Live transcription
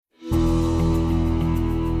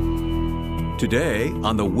Today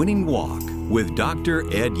on The Winning Walk with Dr.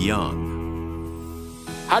 Ed Young.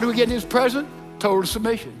 How do we get in His presence? Total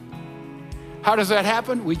submission. How does that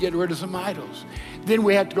happen? We get rid of some idols. Then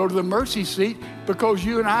we have to go to the mercy seat because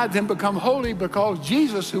you and I then become holy because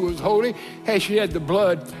Jesus, who was holy, has shed the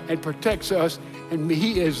blood and protects us, and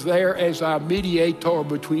He is there as our mediator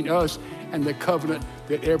between us and the covenant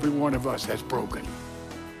that every one of us has broken.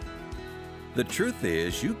 The truth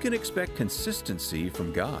is, you can expect consistency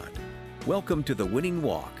from God. Welcome to The Winning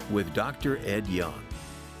Walk with Dr. Ed Young.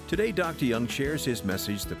 Today, Dr. Young shares his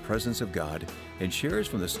message, The Presence of God, and shares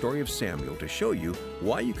from the story of Samuel to show you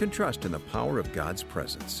why you can trust in the power of God's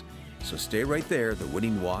presence. So stay right there. The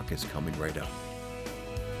Winning Walk is coming right up.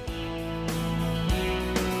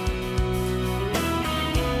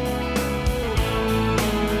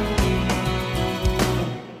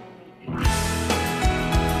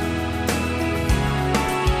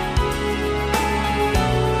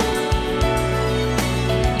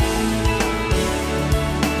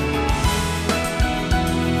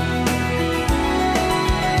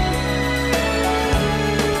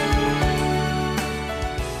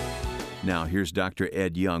 Now, here's Dr.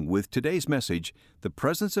 Ed Young with today's message, The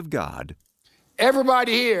Presence of God.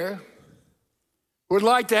 Everybody here would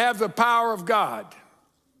like to have the power of God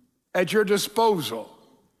at your disposal,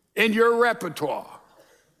 in your repertoire.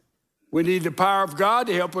 We need the power of God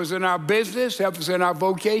to help us in our business, help us in our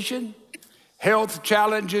vocation, health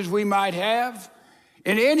challenges we might have.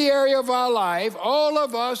 In any area of our life, all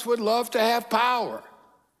of us would love to have power.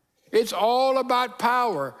 It's all about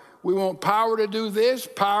power. We want power to do this,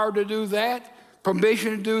 power to do that,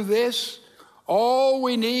 permission to do this. All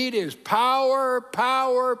we need is power,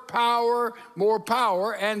 power, power, more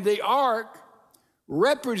power. And the ark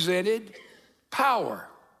represented power.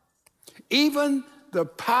 Even the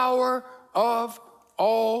power of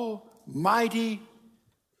Almighty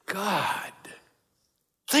God.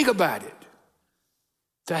 Think about it.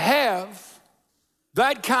 To have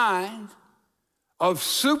that kind of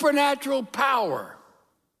supernatural power,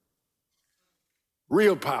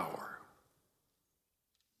 real power,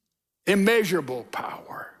 immeasurable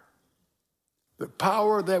power, the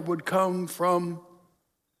power that would come from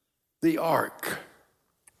the ark.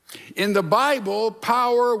 In the Bible,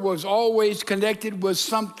 power was always connected with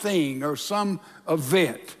something or some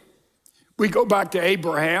event. We go back to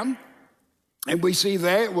Abraham, and we see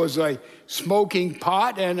there it was a smoking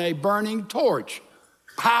pot and a burning torch.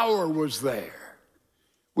 Power was there.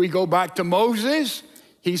 We go back to Moses.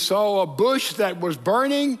 He saw a bush that was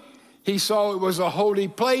burning. He saw it was a holy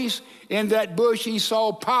place. In that bush, he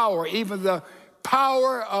saw power, even the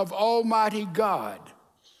power of Almighty God.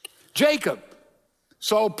 Jacob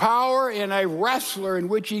saw power in a wrestler in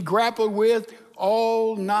which he grappled with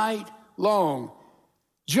all night long.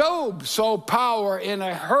 Job saw power in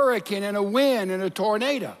a hurricane, in a wind, in a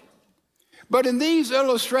tornado. But in these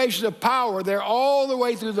illustrations of power, they're all the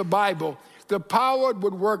way through the Bible. The power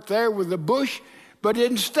would work there with the bush, but it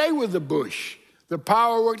didn't stay with the bush. The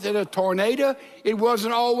power worked in a tornado. It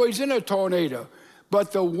wasn't always in a tornado.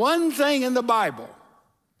 But the one thing in the Bible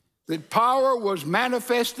that power was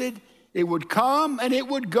manifested, it would come and it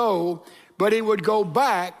would go, but it would go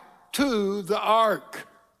back to the ark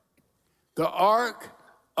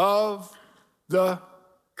of the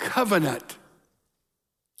covenant.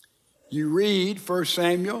 You read 1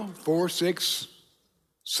 Samuel 4, 6,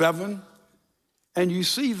 7, and you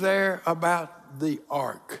see there about the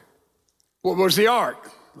ark. What was the ark?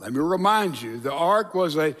 Let me remind you. The ark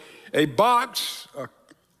was a box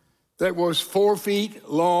that was 4 feet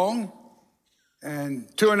long and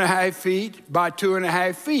 2.5 feet by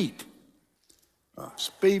 2.5 feet.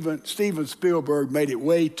 Steven Spielberg made it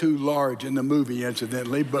way too large in the movie,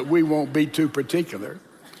 incidentally, but we won't be too particular.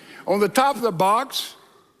 On the top of the box,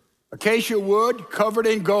 acacia wood covered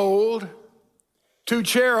in gold, 2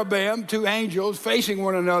 cherubim, 2 angels facing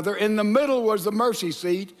one another. In the middle was the mercy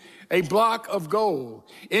seat, a block of gold.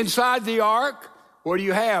 Inside the ark, what do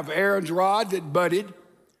you have? Aaron's rod that budded,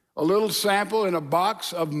 a little sample in a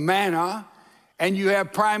box of manna, and you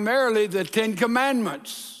have primarily the 10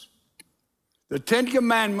 Commandments. The 10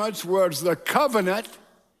 Commandments was the covenant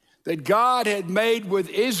that God had made with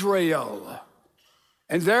Israel.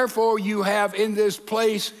 And therefore you have in this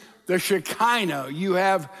place the Shekinah. You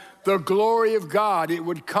have the glory of God. It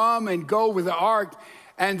would come and go with the ark,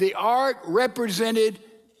 and the ark represented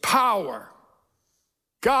power,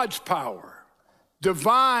 God's power,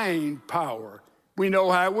 divine power. We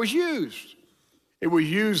know how it was used. It was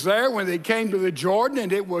used there when they came to the Jordan,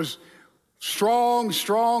 and it was strong,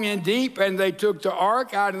 strong and deep, and they took the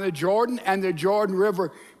ark out in the Jordan, and the Jordan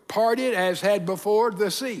River parted as had before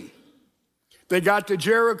the sea. They got to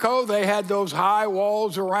Jericho. They had those high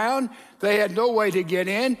walls around. They had no way to get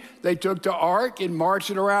in. They took the ark and marched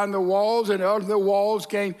it around the walls, and all the walls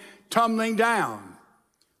came tumbling down.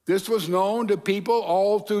 This was known to people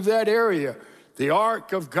all through that area. The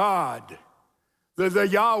ark of God, the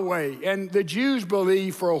Yahweh. And the Jews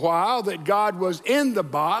believed for a while that God was in the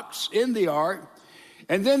box, in the ark.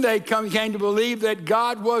 And then they came to believe that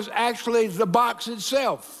God was actually the box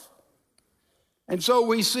itself. And so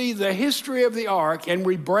we see the history of the ark, and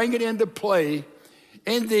we bring it into play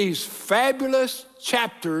in these fabulous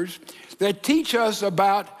chapters that teach us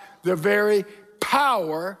about the very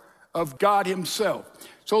power of God himself.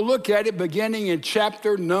 So look at it beginning in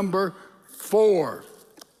chapter number 4.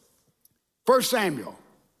 1 Samuel.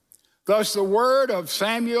 Thus the word of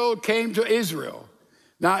Samuel came to Israel.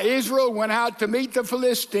 Now Israel went out to meet the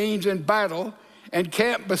Philistines in battle and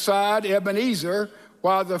camped beside Ebenezer,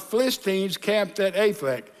 while the Philistines camped at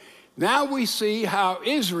Aphek. Now we see how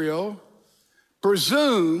Israel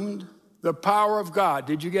presumed the power of God.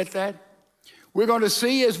 Did you get that? We're going to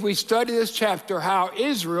see as we study this chapter how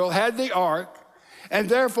Israel had the ark, and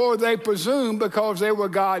therefore they presumed, because they were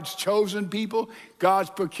God's chosen people, God's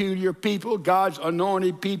peculiar people, God's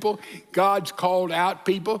anointed people, God's called out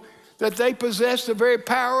people, that they possessed the very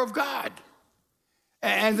power of God.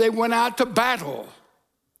 And they went out to battle.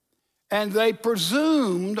 And they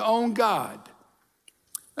presumed on God.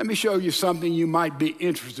 Let me show you something you might be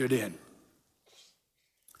interested in.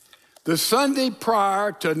 The Sunday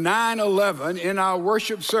prior to 9/11 in our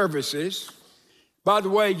worship services, by the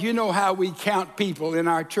way, you know how we count people in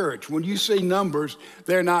our church. When you see numbers,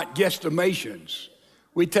 they're not guesstimations.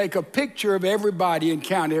 We take a picture of everybody and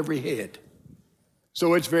count every head.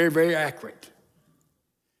 So it's very, very accurate.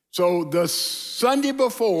 So the Sunday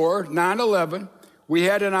before 9/11, we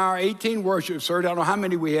had in our 18 worship service, I don't know how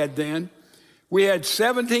many we had then, we had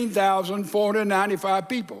 17,495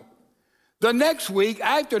 people. The next week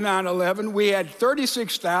after 9/11, we had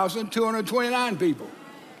 36,229 people.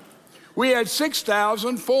 We had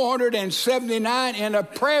 6,479 in a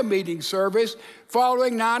prayer meeting service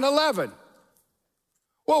following 9/11.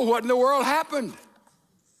 Well, what in the world happened?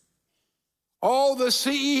 All the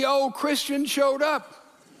CEO Christians showed up.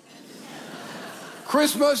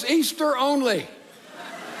 Christmas, Easter only.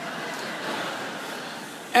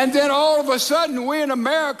 And then all of a sudden, we in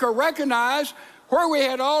America recognized where we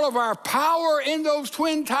had all of our power in those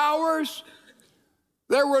twin towers.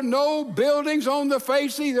 There were no buildings on the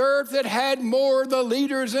face of the earth that had more of the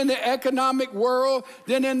leaders in the economic world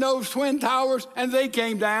than in those twin towers, and they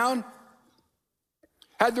came down.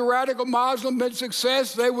 Had the radical Muslim been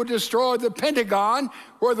success, they would destroy the Pentagon,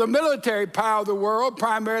 where the military power of the world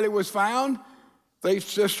primarily was found. They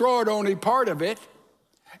destroyed only part of it.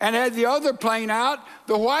 And had the other plane out,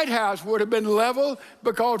 the White House would have been leveled,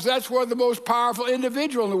 because that's where the most powerful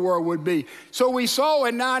individual in the world would be. So we saw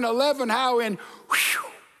in 9/11 how in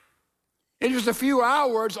just a few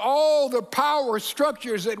hours, all the power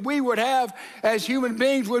structures that we would have as human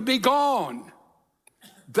beings would be gone.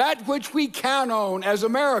 That which we count on as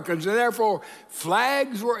Americans, and therefore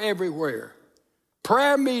flags were everywhere.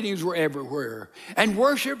 Prayer meetings were everywhere, and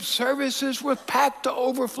worship services were packed to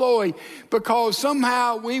overflowing, because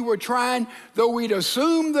somehow we were trying, though we'd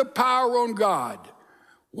assumed the power on God,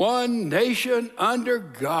 one nation under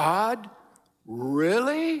God,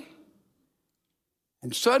 really?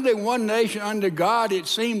 And suddenly, one nation under God, it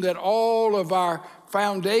seemed that all of our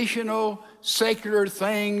foundational secular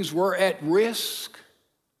things were at risk.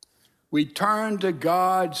 We turned to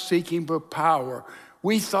God seeking for power.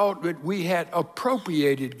 We thought that we had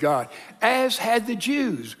appropriated God, as had the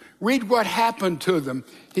Jews. Read what happened to them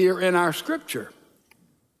here in our scripture.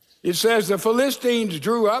 It says, the Philistines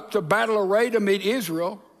drew up to battle array to meet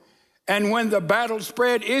Israel, and when the battle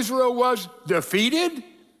spread, Israel was defeated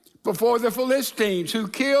before the Philistines, who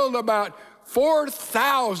killed about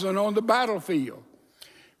 4,000 on the battlefield.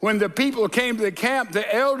 When the people came to the camp,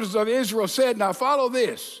 the elders of Israel said, now follow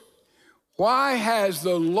this, why has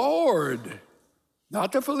the Lord,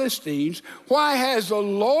 not the Philistines, why has the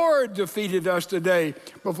Lord defeated us today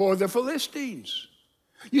before the Philistines?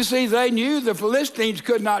 You see, they knew the Philistines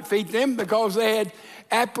could not defeat them because they had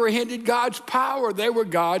apprehended God's power. They were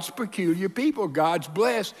God's peculiar people, God's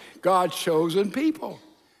blessed, God's chosen people.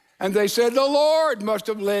 And they said, the Lord must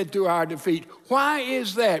have led to our defeat. Why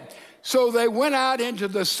is that? So they went out into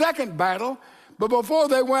the second battle, but before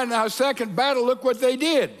they went into our second battle, look what they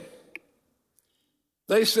did.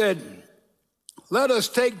 They said, let us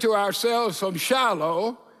take to ourselves from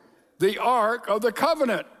Shiloh the ark of the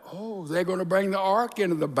covenant. Oh, they're going to bring the ark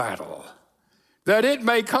into the battle, that it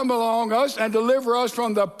may come along us and deliver us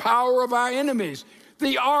from the power of our enemies.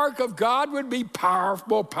 The ark of God would be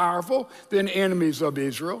more powerful than enemies of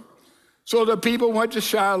Israel. So the people went to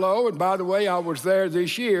Shiloh, and by the way, I was there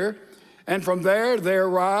this year, and from there they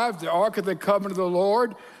arrived, the ark of the covenant of the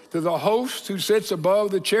Lord, to the host who sits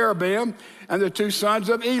above the cherubim, and the two sons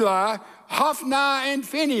of Eli, Hophni and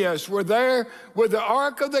Phinehas, were there with the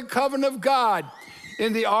ark of the covenant of God.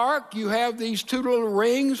 In the ark, you have these two little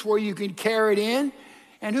rings where you can carry it in.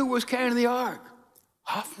 And who was carrying the ark?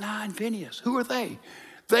 Hophni and Phinehas. Who were they?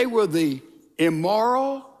 They were the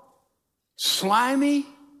immoral, slimy,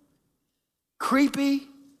 creepy,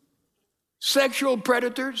 sexual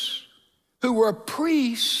predators who were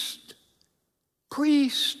priests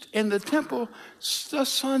in the temple, the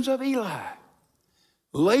sons of Eli.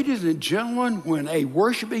 Ladies and gentlemen, when a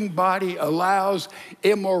worshiping body allows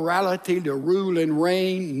immorality to rule and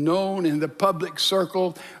reign, known in the public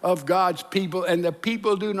circle of God's people, and the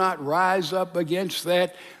people do not rise up against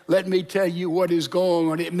that, let me tell you what is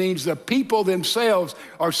going on. It means the people themselves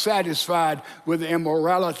are satisfied with the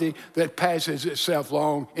immorality that passes itself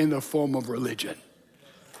along in the form of religion.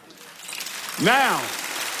 Now,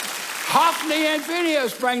 Hophni and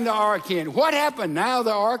Phinehas bring the ark in. What happened? Now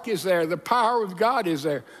the ark is there. The power of God is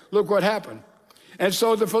there. Look what happened. And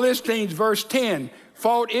so the Philistines, verse 10,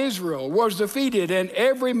 fought Israel, was defeated, and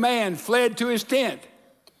every man fled to his tent.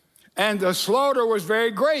 And the slaughter was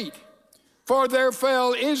very great, for there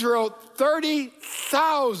fell Israel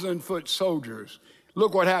 30,000 foot soldiers.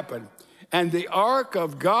 Look what happened. And the ark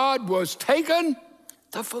of God was taken.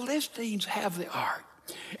 The Philistines have the ark.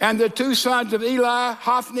 And the two sons of Eli,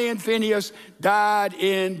 Hophni and Phinehas, died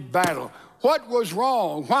in battle. What was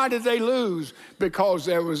wrong? Why did they lose? Because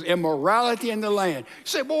there was immorality in the land. You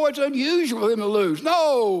say, boy, it's unusual for them to lose.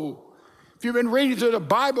 No. If you've been reading through the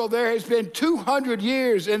Bible, there has been 200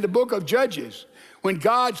 years in the book of Judges when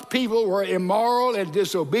God's people were immoral and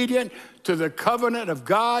disobedient to the covenant of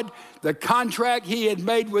God, the contract he had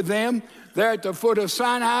made with them there at the foot of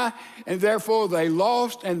Sinai, and therefore they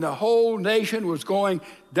lost, and the whole nation was going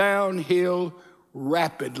downhill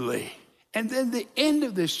rapidly. And then the end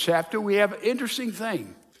of this chapter, we have an interesting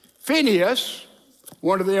thing. Phinehas,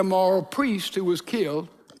 one of the immoral priests who was killed,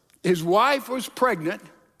 his wife was pregnant,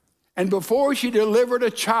 and before she delivered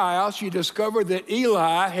a child, she discovered that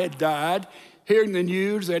Eli had died, hearing the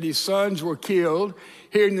news that his sons were killed,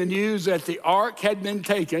 hearing the news that the ark had been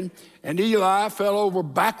taken, and Eli fell over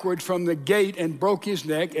backwards from the gate and broke his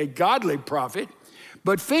neck, a godly prophet.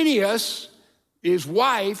 But Phinehas, his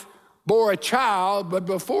wife, bore a child, but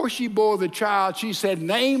before she bore the child, she said,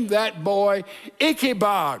 name that boy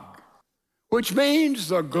Ichabod, which means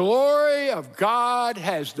the glory of God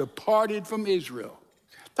has departed from Israel.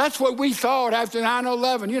 That's what we thought after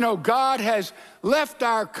 9/11. You know, God has left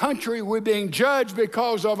our country. We're being judged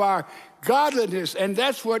because of our godliness, and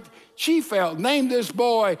that's what she felt. Name this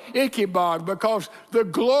boy Ichabod, because the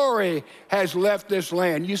glory has left this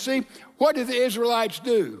land. You see, what did the Israelites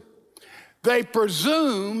do? They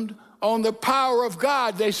presumed on the power of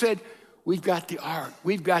God. They said, we've got the ark,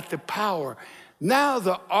 we've got the power. Now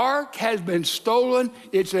the ark has been stolen.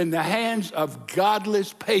 It's in the hands of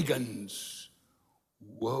godless pagans.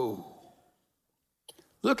 Whoa.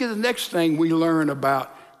 Look at the next thing we learn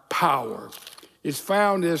about power. It's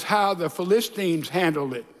found as how the Philistines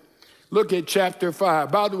handled it. Look at chapter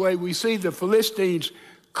 5. By the way, we see the Philistines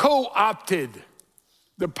co-opted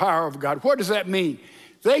the power of God. What does that mean?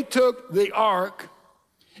 They took the ark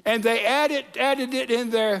and they added it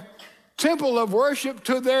in their temple of worship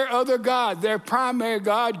to their other god, their primary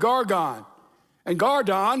god, Gargon. And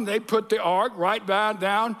Gargon, they put the ark right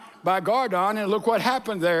down by Gargon, and look what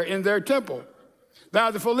happened there in their temple.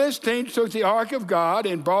 Now the Philistines took the ark of God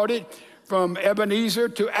and brought it from Ebenezer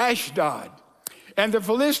to Ashdod. And the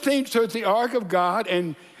Philistines took the ark of God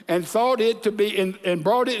and thought it to be and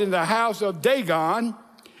brought it in the house of Dagon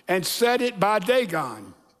and set it by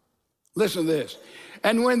Dagon. Listen to this.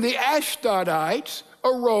 And when the Ashdodites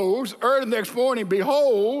arose early the next morning,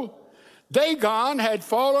 behold, Dagon had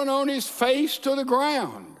fallen on his face to the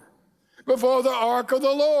ground before the ark of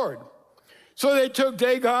the Lord. So they took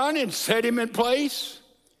Dagon and set him in place.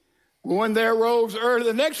 When they arose early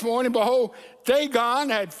the next morning, behold, Dagon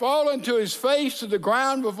had fallen to his face to the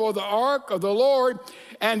ground before the ark of the Lord,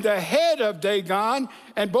 and the head of Dagon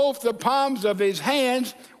and both the palms of his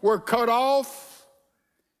hands were cut off.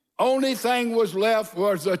 Only thing was left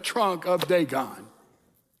was the trunk of Dagon.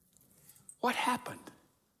 What happened?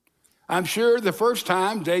 I'm sure the first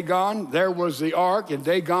time Dagon, there was the ark, and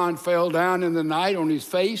Dagon fell down in the night on his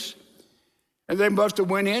face. And they must have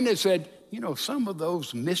went in and said, you know, some of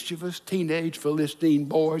those mischievous teenage Philistine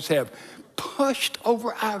boys have pushed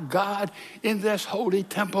over our God in this holy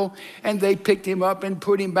temple, and they picked him up and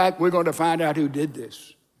put him back. We're going to find out who did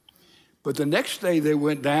this. But the next day they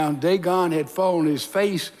went down, Dagon had fallen on his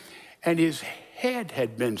face, and his head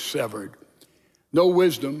had been severed. No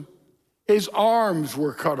wisdom. His arms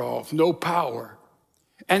were cut off, no power.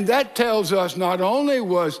 And that tells us not only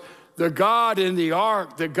was the God in the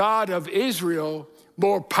ark, the God of Israel,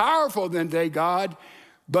 more powerful than Dagon,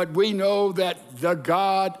 but we know that the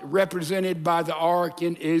God represented by the ark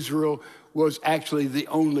in Israel was actually the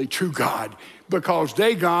only true God, because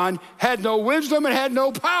Dagon had no wisdom and had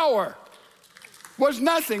no power, was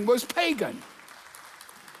nothing, was pagan.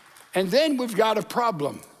 And then we've got a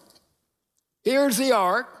problem. Here's the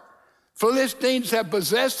ark. Philistines have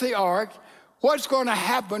possessed the ark. What's going to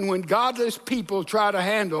happen when godless people try to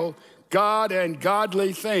handle God and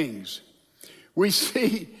godly things? We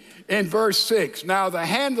see in verse 6, now the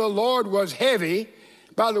hand of the Lord was heavy.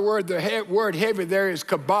 By the word heavy there is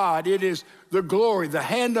kabod. It is the glory. The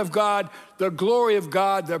hand of God, the glory of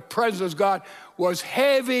God, the presence of God was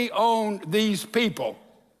heavy on these people.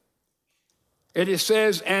 It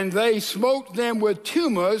says, and they smote them with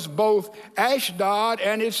tumors, both Ashdod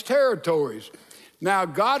and its territories. Now,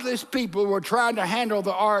 godless people were trying to handle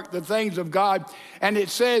the ark, the things of God, and it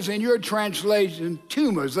says in your translation,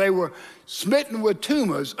 tumors. They were smitten with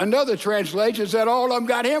tumors. Another translation said all of them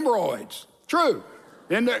got hemorrhoids. True.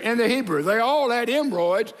 In the Hebrew, they all had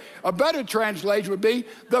hemorrhoids. A better translation would be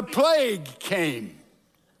the plague came.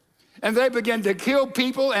 And they began to kill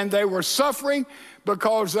people, and they were suffering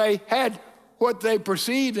because they had what they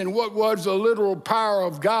perceived and what was the literal power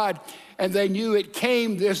of God. And they knew it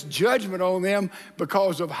came, this judgment on them,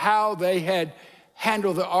 because of how they had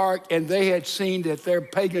handled the ark, and they had seen that their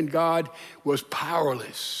pagan God was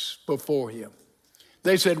powerless before him.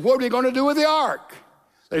 They said, what are we going to do with the ark?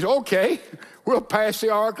 They said, okay, we'll pass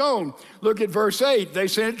the ark on. Look at verse 8. They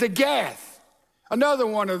sent it to Gath, another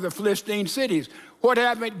one of the Philistine cities. What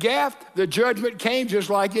happened at Gath? The judgment came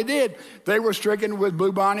just like it did. They were stricken with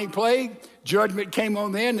bubonic plague. Judgment came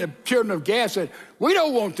on them. The children of Gath said, we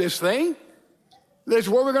don't want this thing. This is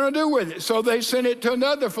what we're going to do with it. So they sent it to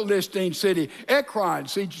another Philistine city, Ekron.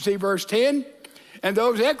 See verse 10? And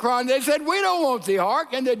those Ekron, they said, we don't want the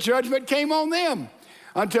ark. And the judgment came on them.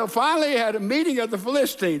 Until finally they had a meeting of the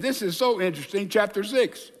Philistines. This is so interesting, chapter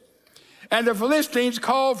 6. And the Philistines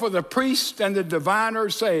called for the priests and the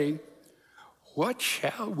diviners, saying, what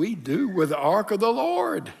shall we do with the ark of the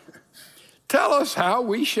Lord? Tell us how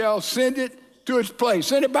we shall send it to its place.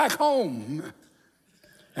 Send it back home.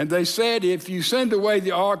 And they said, if you send away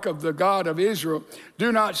the ark of the God of Israel,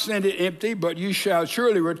 do not send it empty, but you shall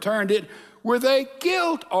surely return it with a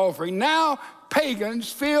guilt offering. Now pagans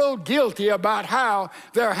feel guilty about how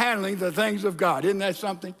they're handling the things of God. Isn't that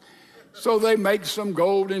something? So they make some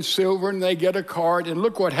gold and silver, and they get a cart, and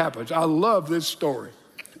look what happens. I love this story.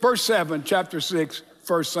 Verse 7, chapter 6,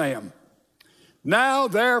 1 Sam. Now,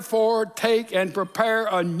 therefore, take and prepare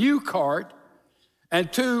a new cart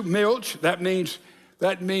and 2 milch. That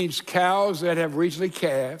means cows that have recently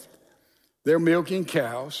calved. They're milking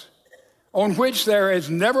cows, on which there has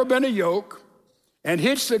never been a yoke, and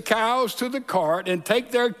hitch the cows to the cart and take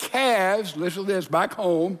their calves, listen to this, back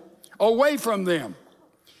home, away from them.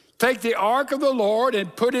 Take the ark of the Lord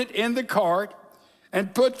and put it in the cart,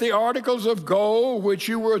 and put the articles of gold which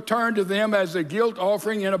you will return to them as a guilt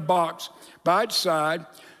offering in a box by its side.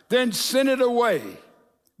 Then send it away,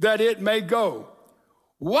 that it may go.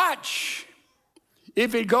 Watch.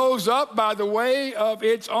 If it goes up by the way of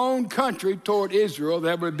its own country toward Israel,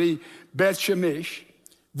 that would be Beth Shemesh,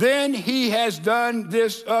 then he has done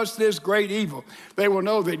us this great evil. They will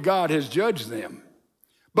know that God has judged them.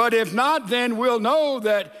 But if not, then we'll know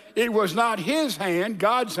that it was not his hand,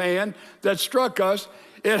 God's hand, that struck us.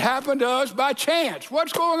 It happened to us by chance.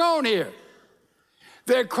 What's going on here?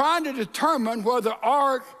 They're trying to determine whether the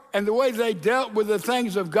ark and the way they dealt with the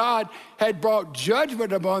things of God had brought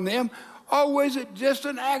judgment upon them, or was it just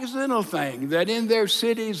an accidental thing that in their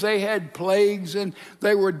cities they had plagues and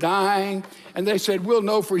they were dying, and they said, we'll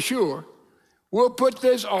know for sure. We'll put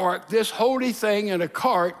this ark, this holy thing, in a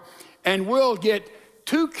cart, and we'll get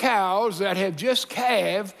 2 cows that have just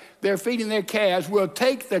calved. They're feeding their calves. We'll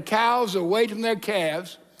take the cows away from their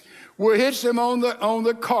calves. We'll hitch them on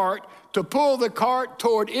the cart to pull the cart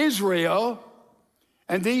toward Israel.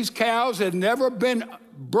 And these cows had never been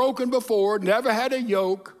broken before, never had a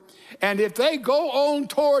yoke. And if they go on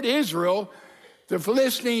toward Israel, the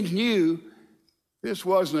Philistines knew this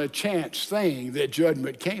wasn't a chance thing that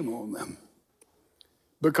judgment came on them,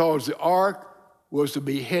 because the ark was to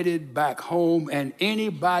be headed back home. And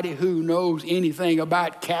anybody who knows anything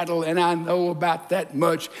about cattle, and I know about that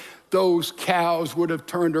much, those cows would have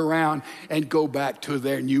turned around and go back to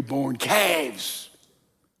their newborn calves.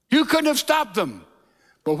 You couldn't have stopped them.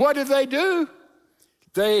 But what did they do?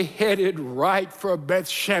 They headed right for Beth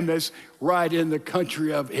Shemesh, right in the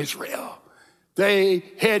country of Israel. They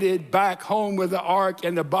headed back home with the ark,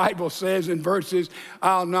 and the Bible says in verses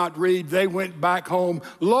I'll not read, they went back home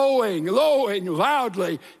lowing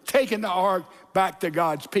loudly, taking the ark back to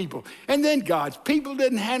God's people. And then God's people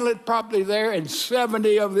didn't handle it properly there, and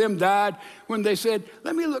 70 of them died when they said,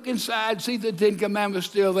 let me look inside, see the 10 Commandments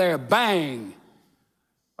still there. Bang,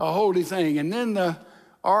 a holy thing. And then the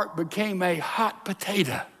ark became a hot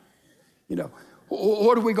potato. You know,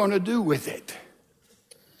 what are we going to do with it?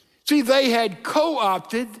 See, they had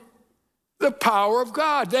co-opted the power of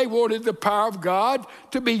God. They wanted the power of God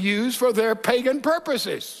to be used for their pagan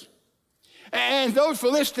purposes. And those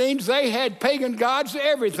Philistines, they had pagan gods to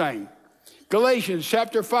everything. Galatians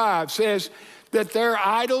chapter 5 says that they're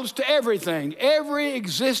idols to everything, every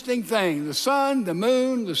existing thing, the sun, the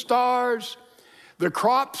moon, the stars, the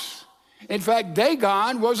crops. In fact,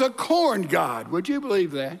 Dagon was a corn god. Would you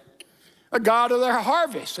believe that? A god of their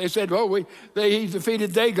harvest. They said, well, he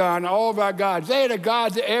defeated Dagon, all of our gods. They had a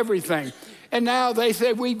god to everything. And now they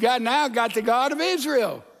said, we've now got the God of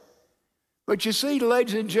Israel. But you see,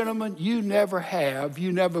 ladies and gentlemen, you never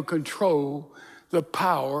control the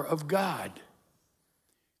power of God.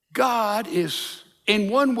 God is, in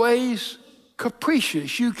one ways,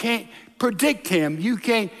 capricious. You can't predict him. You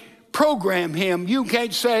can't program him. You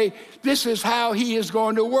can't say, this is how he is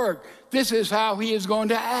going to work. This is how he is going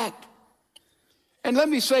to act. And let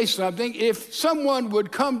me say something. If someone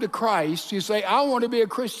would come to Christ, you say, I want to be a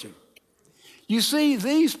Christian. You see,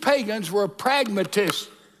 these pagans were pragmatists.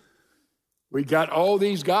 We got all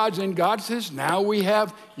these gods and goddesses. Now we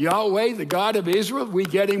have Yahweh, the God of Israel. We're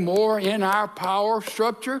getting more in our power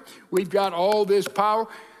structure. We've got all this power.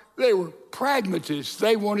 They were pragmatists.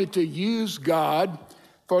 They wanted to use God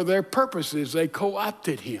for their purposes. They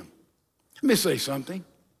co-opted him. Let me say something.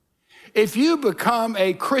 If you become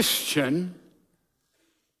a Christian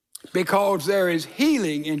because there is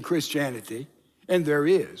healing in Christianity, and there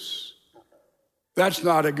is, that's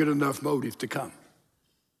not a good enough motive to come.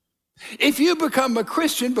 If you become a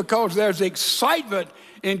Christian because there's excitement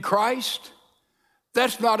in Christ,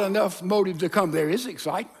 that's not enough motive to come. There is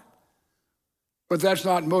excitement, but that's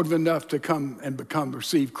not motive enough to come and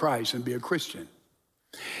receive Christ and be a Christian.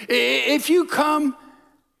 If you come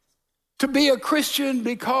to be a Christian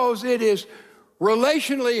because it is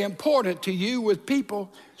relationally important to you with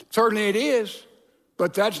people, certainly it is,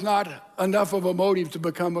 but that's not enough of a motive to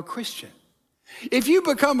become a Christian. If you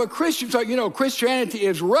become a Christian, so you know, Christianity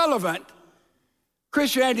is relevant,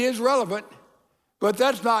 but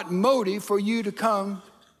that's not motive for you to come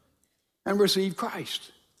and receive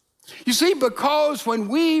Christ. You see, because when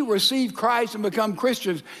we receive Christ and become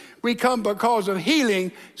Christians, we come because of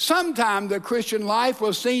healing. Sometimes the Christian life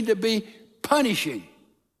will seem to be punishing.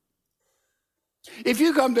 If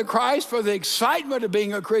you come to Christ for the excitement of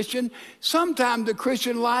being a Christian, sometimes the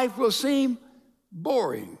Christian life will seem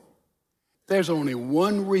boring. There's only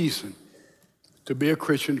one reason to be a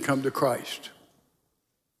Christian, come to Christ.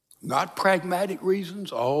 Not pragmatic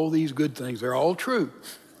reasons, all these good things. They're all true.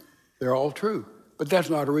 They're all true. But that's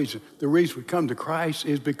not a reason. The reason we come to Christ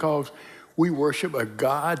is because we worship a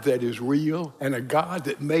God that is real and a God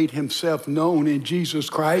that made himself known in Jesus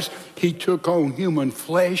Christ. He took on human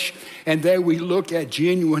flesh, and there we look at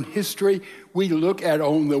genuine history. We look at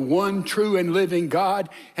on the one true and living God,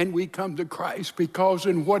 and we come to Christ because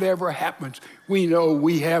in whatever happens, we know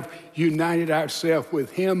we have united ourselves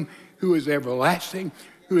with him who is everlasting,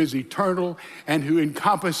 who is eternal, and who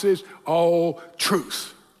encompasses all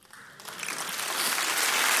truth.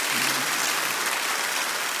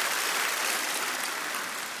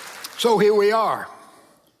 So here we are.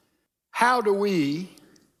 How do we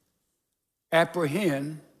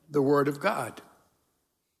apprehend the Word of God?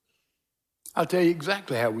 I'll tell you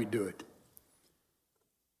exactly how we do it.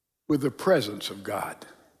 With the presence of God.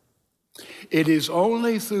 It is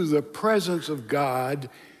only through the presence of God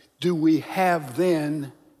do we have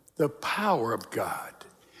then the power of God.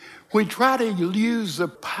 We try to use the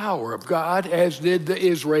power of God as did the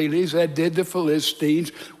Israelis, as did the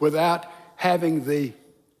Philistines, without having the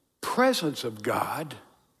presence of God.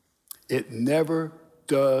 It never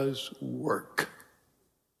does work.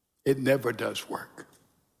 It never does work.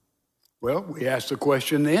 Well, we ask the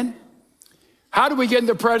question then, how do we get in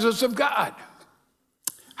the presence of God?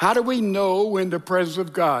 How do we know when the presence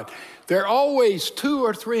of God? There are always two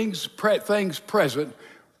or three things present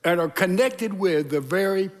that are connected with the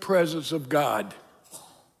very presence of God.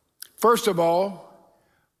 First of all,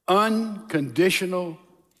 unconditional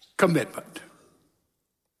commitment.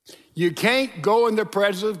 You can't go in the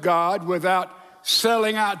presence of God without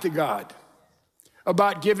selling out to God,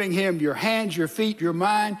 about giving him your hands, your feet, your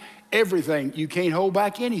mind, everything. You can't hold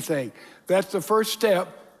back anything. That's the first step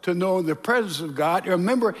to knowing the presence of God.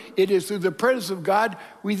 Remember, it is through the presence of God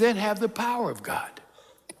we then have the power of God.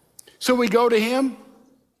 So we go to him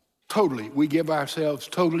totally. We give ourselves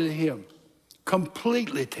totally to him,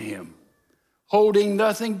 completely to him, holding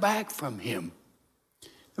nothing back from him.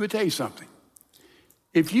 Let me tell you something.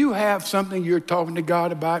 If you have something you're talking to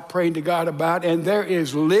God about, praying to God about, and there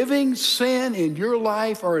is living sin in your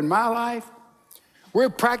life or in my life, we're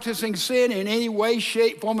practicing sin in any way,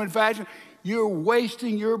 shape, form, and fashion, you're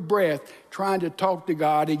wasting your breath trying to talk to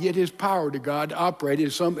God and get his power to God to operate in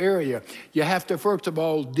some area. You have to, first of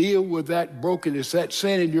all, deal with that brokenness, that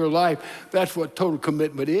sin in your life. That's what total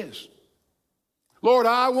commitment is. Lord,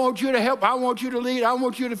 I want you to help. I want you to lead. I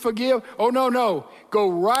want you to forgive. Oh, no. Go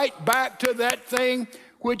right back to that thing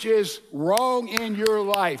which is wrong in your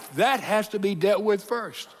life. That has to be dealt with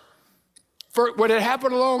first. When it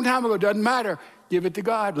happened a long time ago, it doesn't matter. Give it to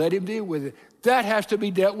God. Let him deal with it. That has to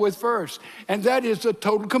be dealt with first. And that is the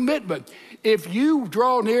total commitment. If you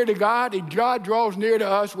draw near to God and God draws near to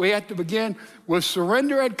us, we have to begin with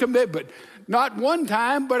surrender and commitment. Not one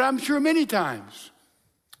time, but I'm sure many times.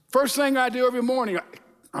 First thing I do every morning,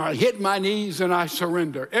 I hit my knees and I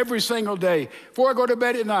surrender. Every single day. Before I go to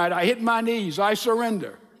bed at night, I hit my knees, I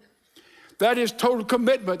surrender. That is total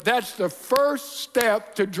commitment. That's the first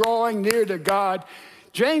step to drawing near to God.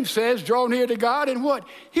 James says, draw near to God and what?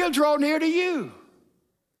 He'll draw near to you.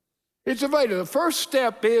 It's available. The first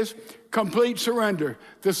step is complete surrender.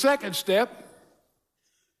 The second step,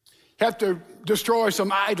 you have to destroy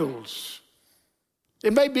some idols.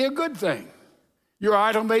 It may be a good thing. Your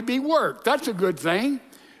idol may be work. That's a good thing.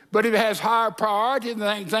 But if it has higher priority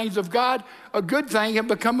than things of God, a good thing can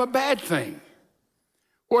become a bad thing.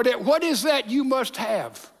 What is that you must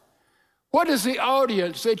have? What is the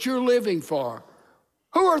audience that you're living for?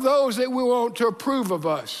 Who are those that we want to approve of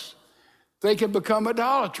us? They can become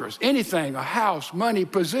idolatrous. Anything, a house, money,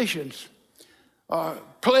 positions,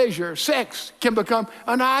 pleasure, sex can become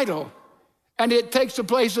an idol. And it takes the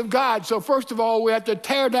place of God. So first of all, we have to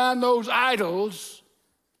tear down those idols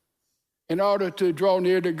in order to draw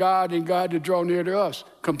near to God and God to draw near to us.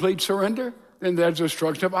 Complete surrender, then there's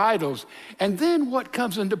destruction of idols. And then what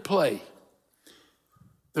comes into play?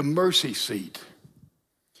 The mercy seat.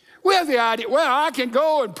 We have the idea, well, I can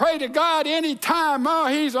go and pray to God anytime. Oh,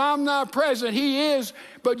 he's omnipresent. He is.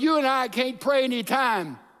 But you and I can't pray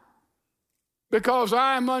anytime because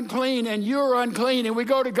I'm unclean and you're unclean. And we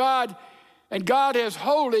go to God, and God is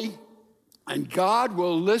holy, and God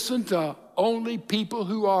will listen to only people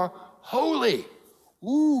who are holy.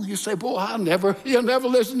 Ooh, you say, boy, he'll never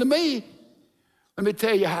listen to me. Let me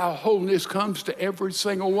tell you how holiness comes to every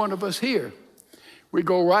single one of us here. We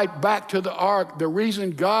go right back to the ark. The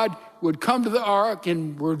reason God would come to the ark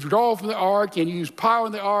and withdraw from the ark and use power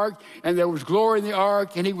in the ark, and there was glory in the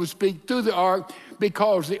ark, and he would speak through the ark,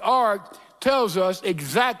 because the ark tells us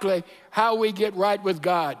exactly how we get right with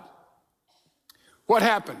God. What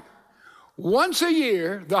happened? Once a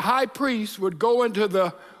year, the high priest would go into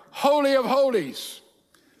the Holy of Holies,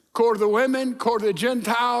 court of the women, court of the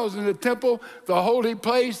Gentiles in the temple, the holy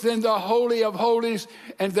place, then the Holy of Holies,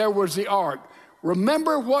 and there was the ark.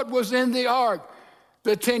 Remember what was in the ark?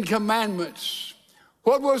 The 10 Commandments.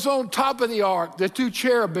 What was on top of the ark? The 2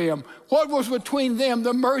 cherubim. What was between them?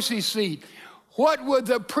 The mercy seat. What would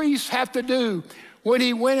the priest have to do when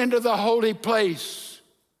he went into the holy place?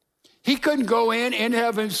 He couldn't go in and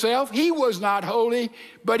of himself. He was not holy,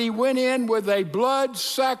 but he went in with a blood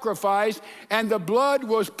sacrifice, and the blood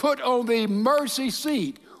was put on the mercy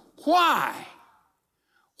seat. Why?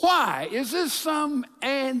 Why? Is this some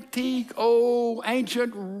antique,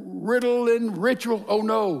 ancient riddle and ritual? Oh,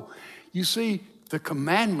 no. You see, the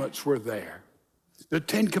commandments were there. The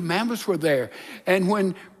 10 Commandments were there. And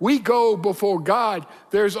when we go before God,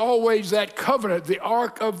 there's always that covenant, the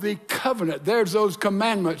Ark of the Covenant. There's those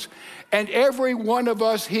commandments. And every one of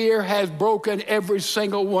us here has broken every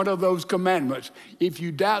single one of those commandments. If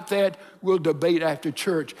you doubt that, we'll debate after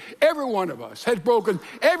church. Every one of us has broken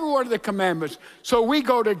every one of the commandments. So we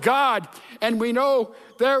go to God, and we know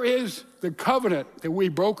there is the covenant that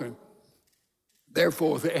we've broken.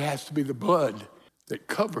 Therefore, there has to be the blood that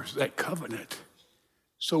covers that covenant,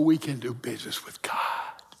 so we can do business with God.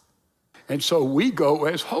 And so we go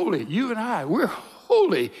as holy. You and I, we're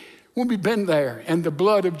holy. when we've been there and the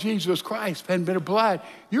blood of Jesus Christ had been applied.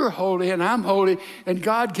 You're holy and I'm holy, and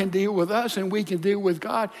God can deal with us and we can deal with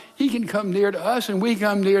God. He can come near to us and we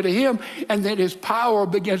come near to him, and then his power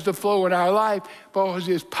begins to flow in our life because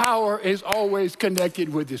his power is always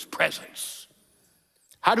connected with his presence.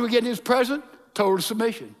 How do we get in his presence? Total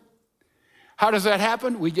submission. How does that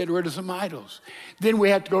happen? We get rid of some idols. Then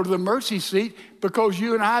we have to go to the mercy seat, because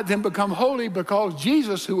you and I then become holy because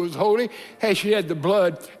Jesus, who is holy, has shed the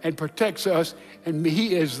blood and protects us, and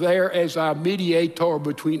he is there as our mediator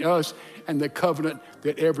between us and the covenant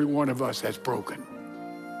that every one of us has broken.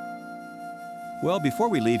 Well, before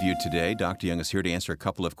we leave you today, Dr. Young is here to answer a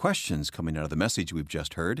couple of questions coming out of the message we've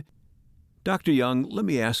just heard. Dr. Young, let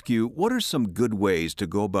me ask you, what are some good ways to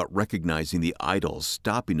go about recognizing the idols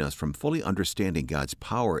stopping us from fully understanding God's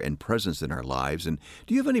power and presence in our lives? And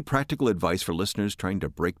do you have any practical advice for listeners trying to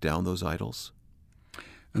break down those idols?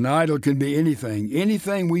 An idol can be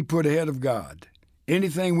anything we put ahead of God.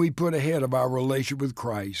 Anything we put ahead of our relationship with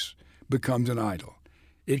Christ becomes an idol.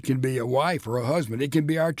 It can be a wife or a husband. It can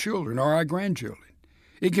be our children or our grandchildren.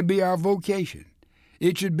 It can be our vocation.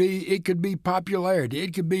 It could be popularity.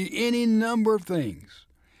 It could be any number of things.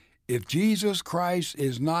 If Jesus Christ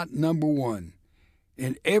is not number one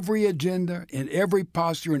in every agenda, in every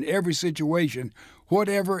posture, in every situation,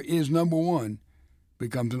 whatever is number one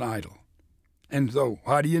becomes an idol. And so,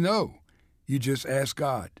 how do you know? You just ask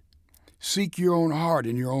God. Seek your own heart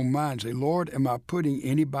and your own mind. Say, Lord, am I putting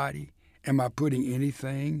anybody, am I putting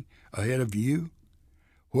anything ahead of you?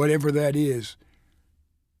 Whatever that is,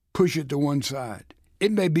 push it to one side.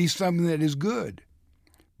 It may be something that is good,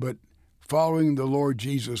 but following the Lord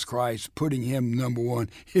Jesus Christ, putting him number one,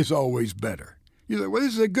 is always better. You say, well,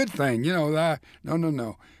 this is a good thing.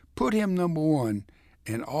 No. Put him number one,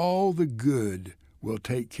 and all the good will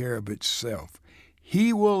take care of itself.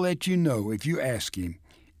 He will let you know, if you ask him,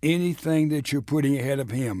 anything that you're putting ahead of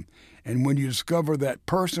him. And when you discover that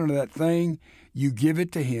person or that thing, you give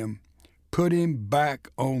it to him. Put him back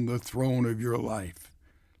on the throne of your life.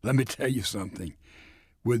 Let me tell you something.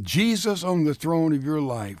 With Jesus on the throne of your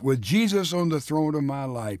life, with Jesus on the throne of my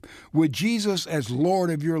life, with Jesus as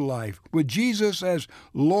Lord of your life, with Jesus as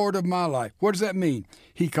Lord of my life, what does that mean?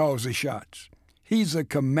 He calls the shots. He's a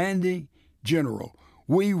commanding general.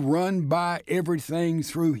 We run by everything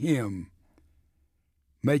through him.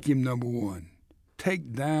 Make him number one.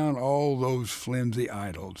 Take down all those flimsy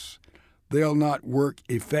idols. They'll not work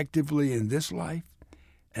effectively in this life,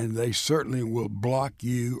 and they certainly will block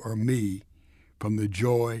you or me from the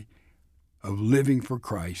joy of living for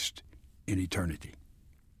Christ in eternity.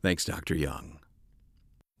 Thanks, Dr. Young.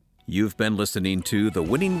 You've been listening to The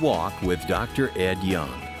Winning Walk with Dr. Ed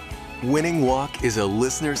Young. Winning Walk is a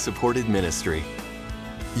listener-supported ministry.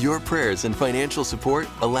 Your prayers and financial support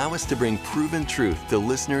allow us to bring proven truth to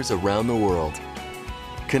listeners around the world.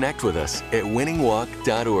 Connect with us at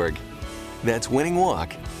winningwalk.org. That's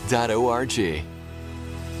winningwalk.org.